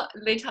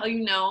 They tell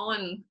you no,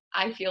 and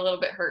I feel a little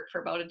bit hurt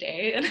for about a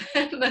day, and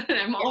then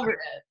I'm over it.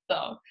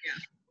 So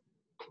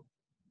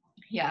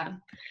yeah.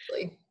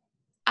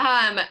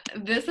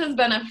 This has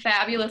been a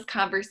fabulous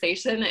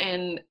conversation,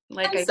 and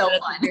like I said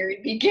at the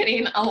very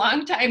beginning, a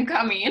long time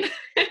coming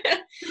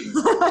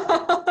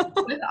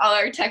with all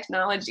our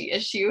technology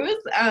issues.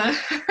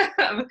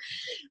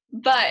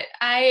 But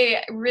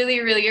I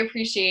really, really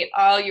appreciate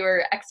all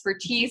your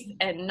expertise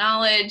and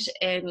knowledge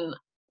and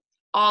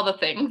all the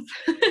things.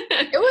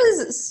 It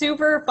was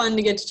super fun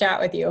to get to chat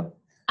with you.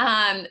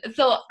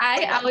 So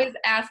I always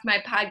ask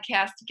my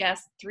podcast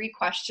guests 3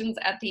 questions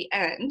at the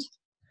end.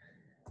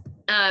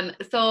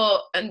 So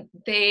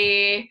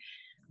they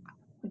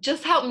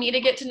just help me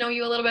to get to know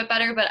you a little bit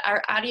better, but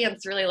our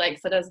audience really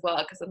likes it as well,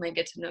 because then they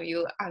get to know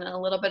you on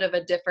a little bit of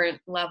a different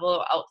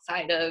level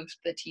outside of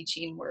the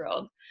teaching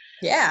world.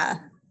 Yeah.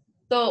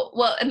 So,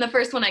 well, and the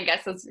first one I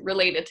guess is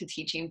related to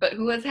teaching, but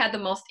who has had the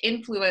most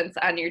influence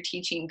on your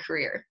teaching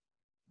career?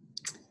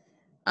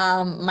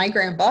 My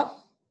grandpa.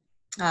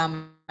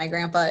 My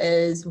grandpa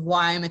is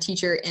why I'm a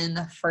teacher in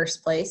the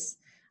first place.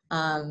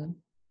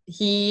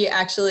 He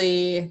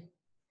actually,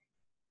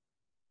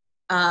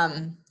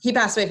 he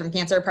passed away from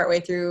cancer partway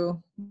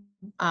through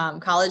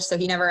college, so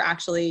he never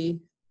actually,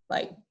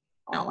 like,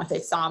 I don't want to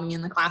say saw me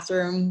in the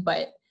classroom,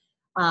 but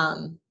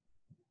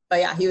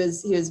yeah, he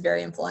was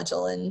very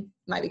influential in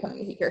my becoming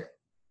a teacher.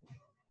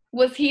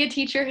 Was he a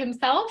teacher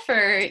himself,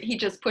 or he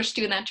just pushed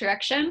you in that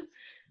direction?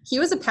 He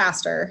was a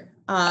pastor.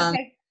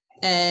 Okay.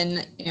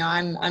 And, you know,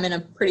 I'm in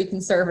a pretty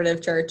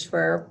conservative church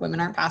where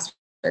women aren't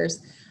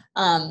pastors.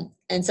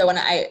 And so when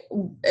I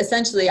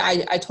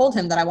told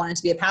him that I wanted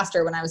to be a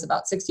pastor when I was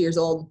about 6 years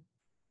old,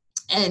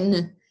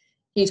 and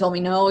he told me,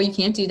 no, you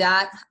can't do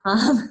that.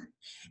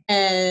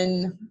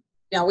 And,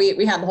 you know,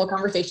 we had the whole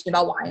conversation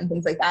about why and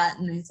things like that.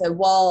 And I said,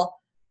 well,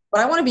 but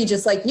I want to be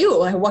just like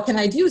you. What can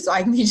I do so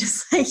I can be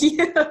just like you?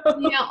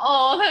 Yeah.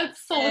 Oh,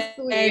 that's so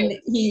sweet. And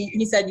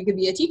he said you could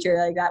be a teacher.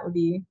 Like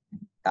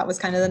that was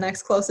kind of the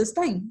next closest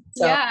thing.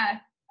 So, yeah.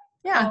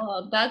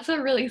 Oh, that's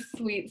a really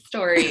sweet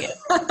story.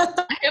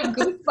 I have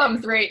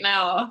goosebumps right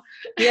now.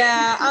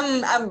 Yeah.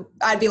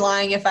 I'd be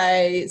lying if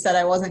I said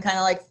I wasn't kind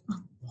of like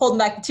holding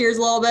back the tears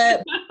a little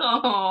bit.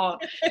 Oh,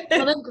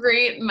 what a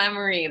great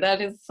memory.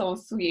 That is so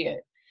sweet.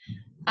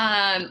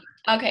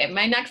 Okay,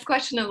 my next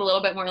question is a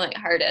little bit more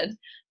lighthearted,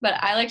 but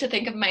I like to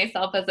think of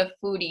myself as a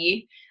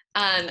foodie.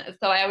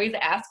 So I always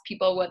ask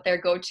people what their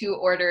go-to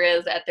order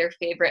is at their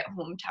favorite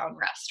hometown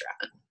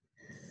restaurant.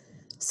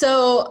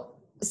 So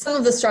some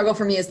of the struggle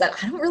for me is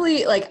that I don't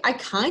really, like, I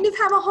kind of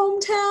have a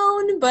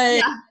hometown,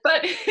 but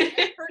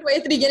right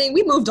at the beginning,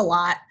 we moved a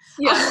lot.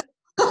 Yeah.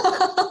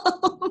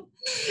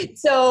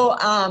 So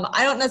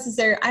I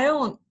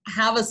don't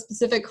have a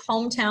specific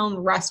hometown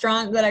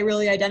restaurant that I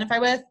really identify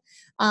with.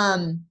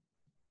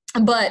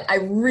 But I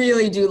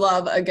really do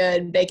love a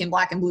good bacon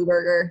black and blue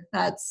burger.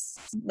 That's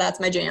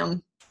my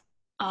jam.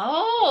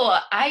 Oh,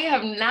 I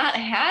have not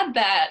had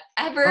that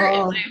ever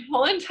in my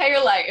whole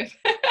entire life.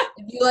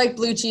 If you like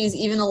blue cheese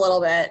even a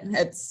little bit,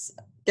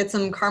 get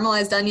some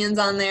caramelized onions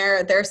on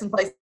there. There are some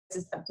places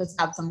that just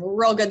have some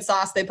real good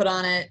sauce they put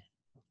on it.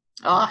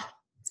 Oh,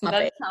 it's my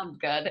favorite. That sounds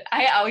good.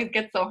 I always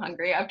get so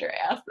hungry after I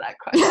ask that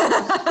question.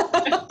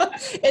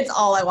 It's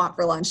all I want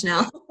for lunch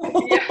now.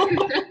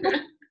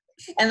 Yeah.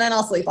 And then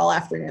I'll sleep all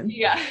afternoon.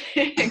 Yeah,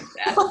 exactly.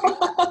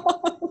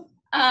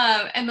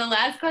 And the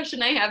last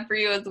question I have for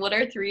you is, what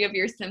are 3 of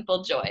your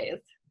simple joys?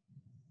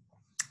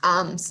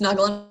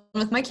 Snuggling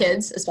with my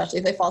kids, especially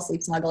if they fall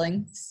asleep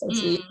snuggling. So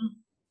sweet.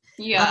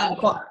 Yeah.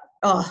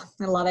 I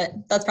love it.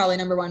 That's probably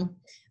number 1.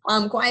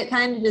 Quiet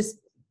time to just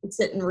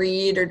sit and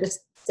read, or just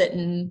sit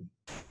and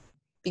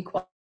be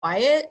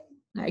quiet.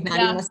 Like not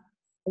even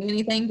doing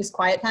anything, just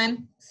quiet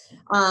time.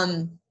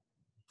 And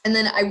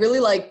then I really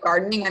like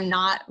gardening. I'm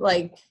not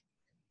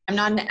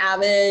an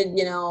avid,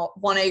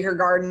 1 acre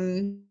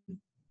garden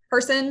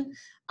person.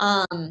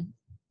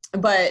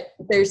 But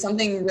there's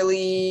something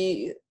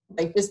really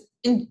just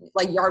in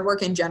yard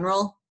work in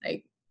general.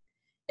 Like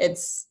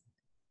it's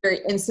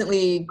very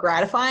instantly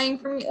gratifying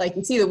for me. Like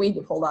you see the weed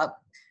you pulled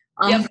up.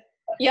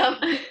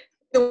 Yep.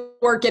 The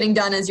work getting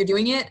done as you're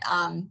doing it.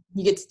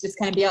 You get to just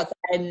kind of be outside,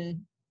 and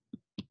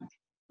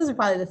those are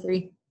probably the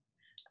 3.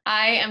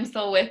 I am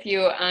so with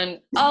you on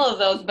all of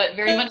those, but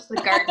very much the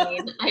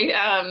gardening.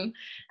 I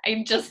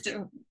just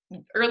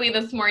early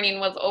this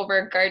morning was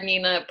over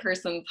gardening a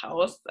person's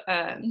house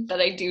that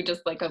I do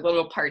just like a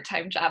little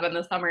part-time job in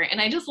the summer, and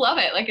I just love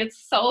it. Like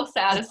it's so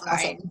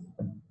satisfying.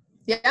 Awesome.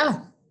 Yeah.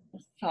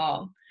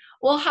 So,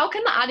 well, how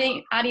can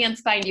the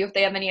audience find you if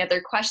they have any other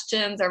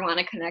questions or want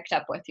to connect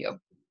up with you?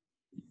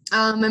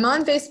 I'm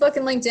on Facebook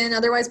and LinkedIn.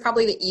 Otherwise,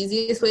 probably the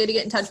easiest way to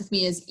get in touch with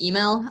me is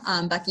email,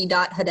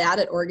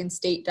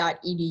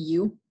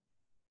 becky.haddad@oregonstate.edu.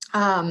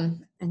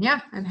 And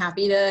yeah, I'm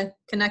happy to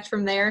connect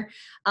from there.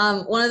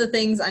 One of the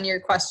things on your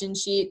question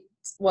sheet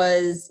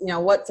was,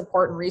 what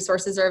support and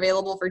resources are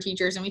available for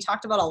teachers. And we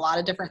talked about a lot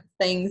of different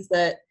things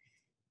that,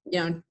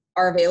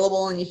 are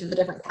available in each of the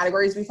different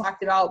categories we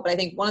talked about. But I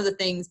think one of the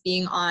things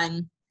being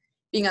on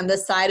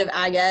this side of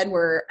ag ed,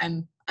 where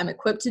I'm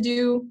equipped to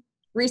do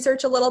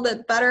research a little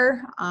bit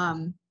better,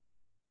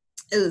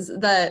 is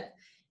that,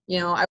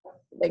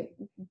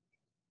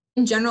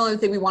 in general, I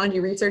think we want to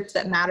do research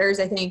that matters.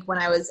 I think when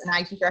I was an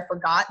ag teacher, I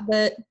forgot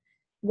that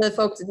the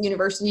folks at the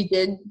university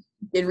did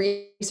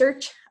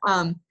research.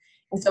 And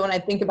so when I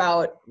think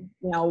about,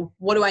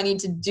 what do I need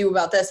to do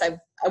about this? I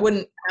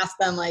wouldn't ask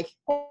them like,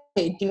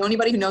 hey, do you know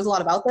anybody who knows a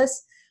lot about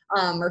this?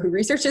 Or who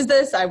researches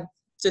this?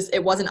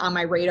 It wasn't on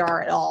my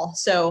radar at all.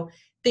 So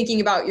thinking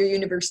about your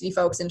university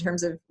folks in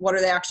terms of what are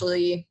they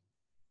actually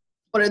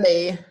what are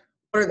they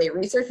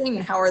researching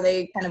and how are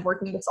they kind of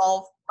working to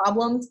solve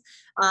problems.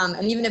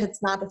 And even if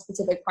it's not the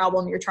specific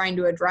problem you're trying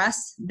to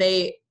address,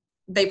 they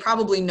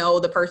probably know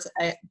the person.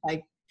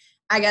 Like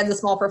ag ed's a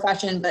small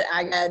profession, but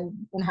ag ed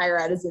in higher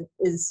ed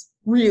is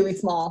really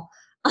small.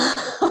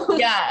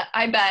 Yeah,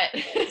 I bet.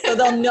 So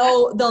they'll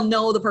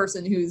know the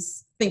person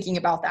who's thinking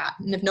about that.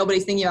 And if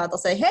nobody's thinking about it, they'll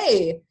say,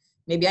 hey,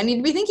 maybe I need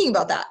to be thinking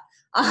about that.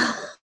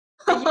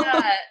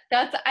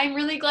 Yeah, I'm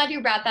really glad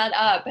you brought that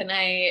up. And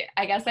I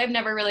guess I've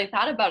never really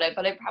thought about it,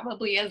 but it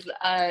probably is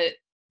a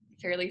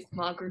fairly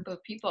small group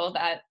of people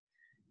that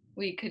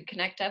we could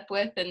connect up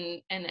with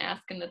and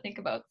ask them to think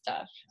about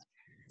stuff.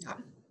 Yeah,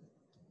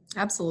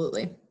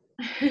 absolutely.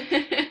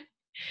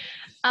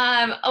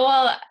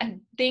 Well,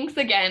 thanks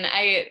again.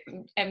 I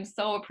am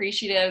so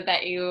appreciative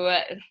that you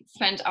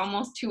spent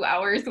almost 2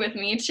 hours with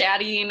me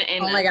chatting.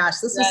 And oh my gosh,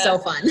 this was so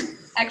fun.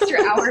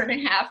 Extra hour and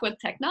a half with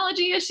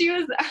technology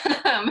issues.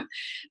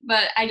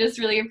 But I just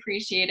really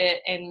appreciate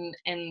it and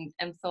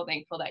I'm so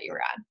thankful that you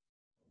were on.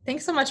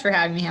 Thanks so much for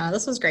having me, Hannah.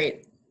 This was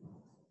great.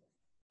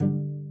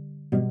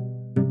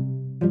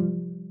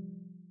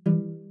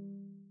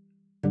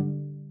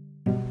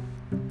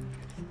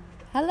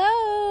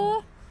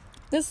 Hello.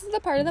 This is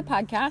the part of the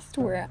podcast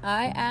where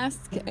I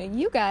ask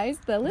you guys,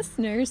 the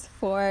listeners,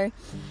 for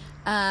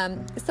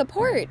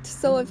support.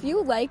 So if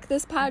you like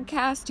this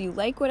podcast, you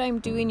like what I'm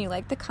doing, you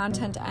like the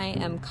content I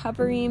am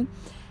covering,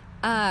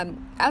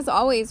 as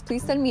always,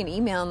 please send me an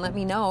email and let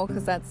me know,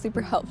 because that's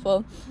super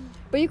helpful.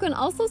 But you can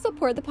also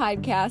support the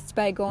podcast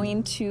by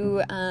going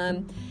to,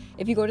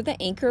 if you go to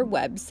the Anchor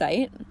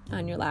website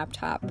on your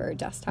laptop or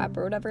desktop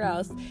or whatever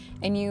else,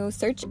 and you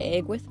search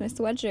Egg with Miss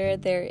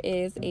Wedger, there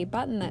is a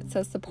button that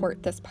says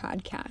support this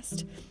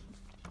podcast.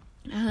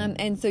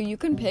 And so you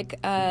can pick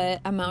an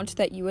amount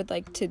that you would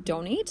like to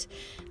donate,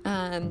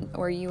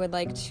 or you would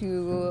like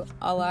to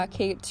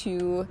allocate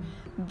to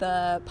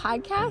the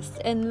podcast,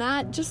 and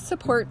that just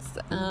supports,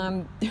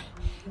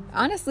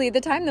 honestly,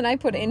 the time that I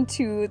put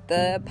into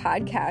the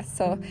podcast.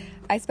 So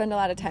I spend a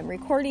lot of time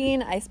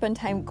recording. I spend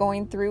time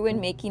going through and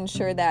making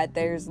sure that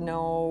there's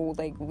no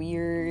like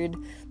weird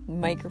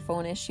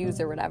microphone issues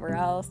or whatever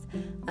else.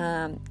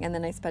 And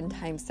then I spend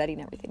time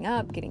setting everything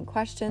up, getting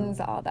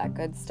questions, all that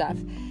good stuff.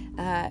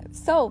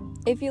 So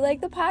if you like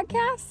the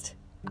podcast,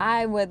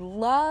 I would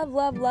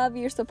love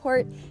your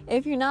support.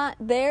 If you're not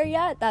there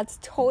yet, that's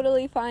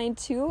totally fine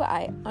too.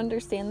 I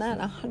understand that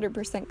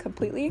 100%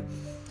 completely.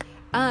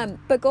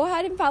 But go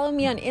ahead and follow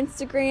me on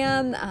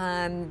Instagram.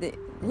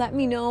 Let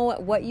me know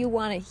what you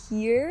want to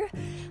hear.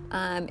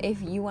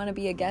 If you want to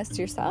be a guest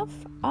yourself,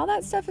 all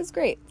that stuff is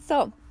great.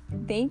 So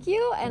thank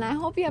you, and I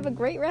hope you have a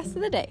great rest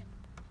of the day.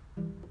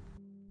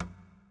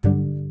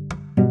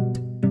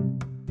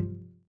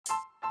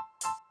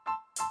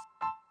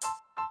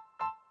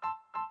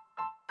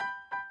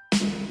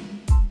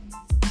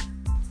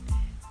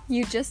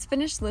 You just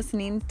finished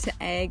listening to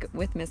Ag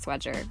with Miss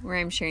Wedger, where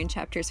I'm sharing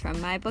chapters from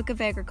my book of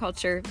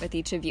agriculture with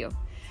each of you.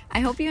 I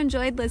hope you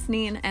enjoyed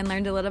listening and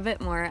learned a little bit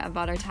more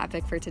about our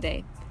topic for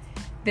today.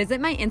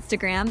 Visit my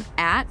Instagram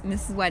at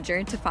Mrs.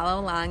 Wedger to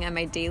follow along on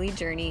my daily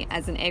journey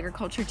as an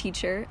agriculture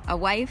teacher, a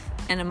wife,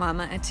 and a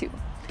mama of two.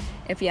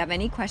 If you have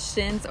any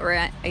questions or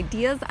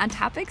ideas on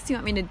topics you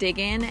want me to dig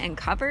in and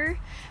cover,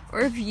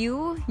 or if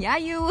you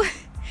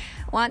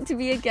want to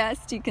be a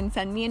guest, you can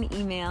send me an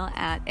email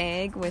at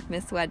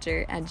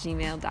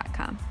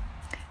eggwithmisswedger@gmail.com.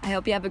 I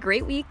hope you have a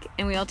great week,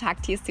 and we will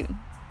talk to you soon.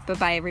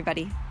 Bye-bye,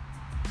 everybody.